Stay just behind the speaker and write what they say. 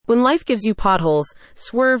When life gives you potholes,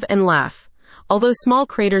 swerve and laugh. Although small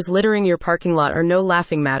craters littering your parking lot are no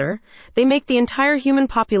laughing matter, they make the entire human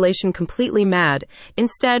population completely mad.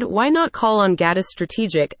 Instead, why not call on Gaddis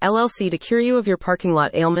Strategic, LLC to cure you of your parking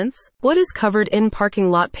lot ailments? What is covered in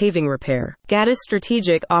parking lot paving repair? Gaddis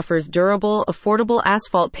Strategic offers durable, affordable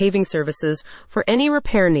asphalt paving services for any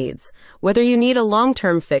repair needs. Whether you need a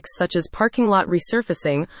long-term fix such as parking lot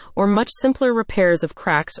resurfacing or much simpler repairs of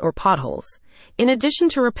cracks or potholes. In addition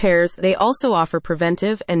to repairs, they also offer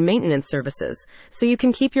preventive and maintenance services, so you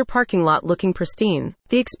can keep your parking lot looking pristine.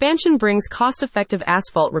 The expansion brings cost-effective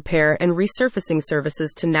asphalt repair and resurfacing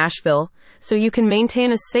services to Nashville, so you can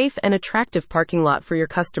maintain a safe and attractive parking lot for your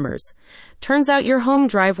customers. Turns out your home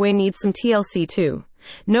driveway needs some TLC too.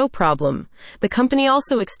 No problem. The company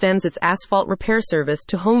also extends its asphalt repair service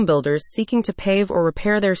to home builders seeking to pave or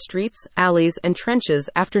repair their streets, alleys, and trenches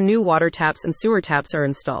after new water taps and sewer taps are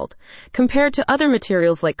installed. Compared to other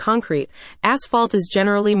materials like concrete, asphalt is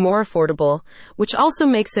generally more affordable, which also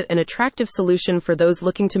makes it an attractive solution for those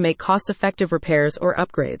looking to make cost-effective repairs or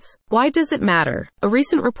upgrades. Why does it matter? A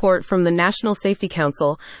recent report from the National Safety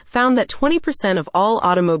Council found that 20% of all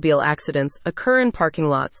automobile accidents occur in parking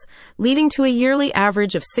lots, leading to a yearly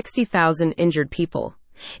average of 60,000 injured people.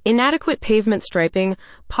 Inadequate pavement striping,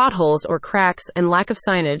 potholes or cracks, and lack of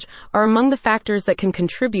signage are among the factors that can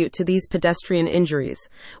contribute to these pedestrian injuries.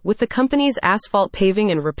 With the company's asphalt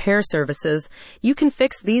paving and repair services, you can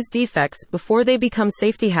fix these defects before they become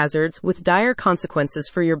safety hazards with dire consequences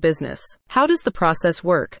for your business. How does the process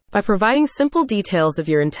work? By providing simple details of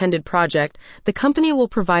your intended project, the company will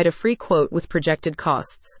provide a free quote with projected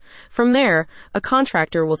costs. From there, a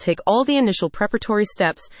contractor will take all the initial preparatory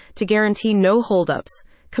steps to guarantee no holdups,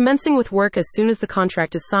 commencing with work as soon as the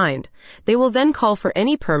contract is signed. They will then call for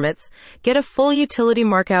any permits, get a full utility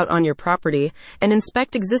markout on your property, and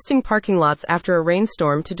inspect existing parking lots after a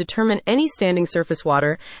rainstorm to determine any standing surface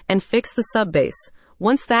water and fix the subbase.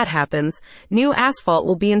 Once that happens, new asphalt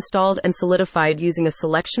will be installed and solidified using a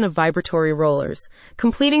selection of vibratory rollers.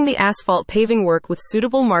 Completing the asphalt paving work with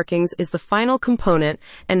suitable markings is the final component,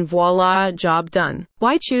 and voila, job done.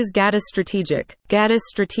 Why choose Gaddis Strategic? Gaddis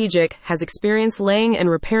Strategic has experience laying and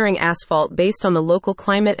repairing asphalt based on the local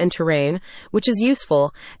climate and terrain, which is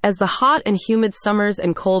useful, as the hot and humid summers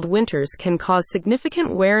and cold winters can cause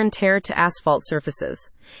significant wear and tear to asphalt surfaces.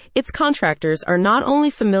 Its contractors are not only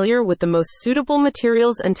familiar with the most suitable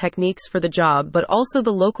materials and techniques for the job, but also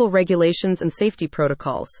the local regulations and safety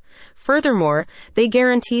protocols. Furthermore, they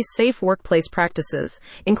guarantee safe workplace practices,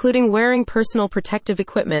 including wearing personal protective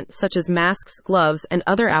equipment such as masks, gloves, and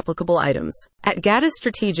other applicable items. At Gaddis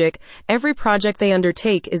Strategic, every project they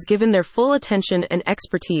undertake is given their full attention and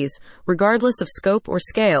expertise, regardless of scope or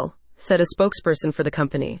scale, said a spokesperson for the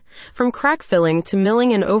company. From crack filling to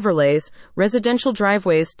milling and overlays, residential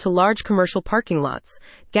driveways to large commercial parking lots,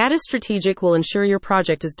 Gaddis Strategic will ensure your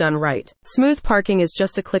project is done right. Smooth parking is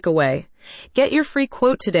just a click away. Get your free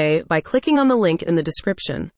quote today by clicking on the link in the description.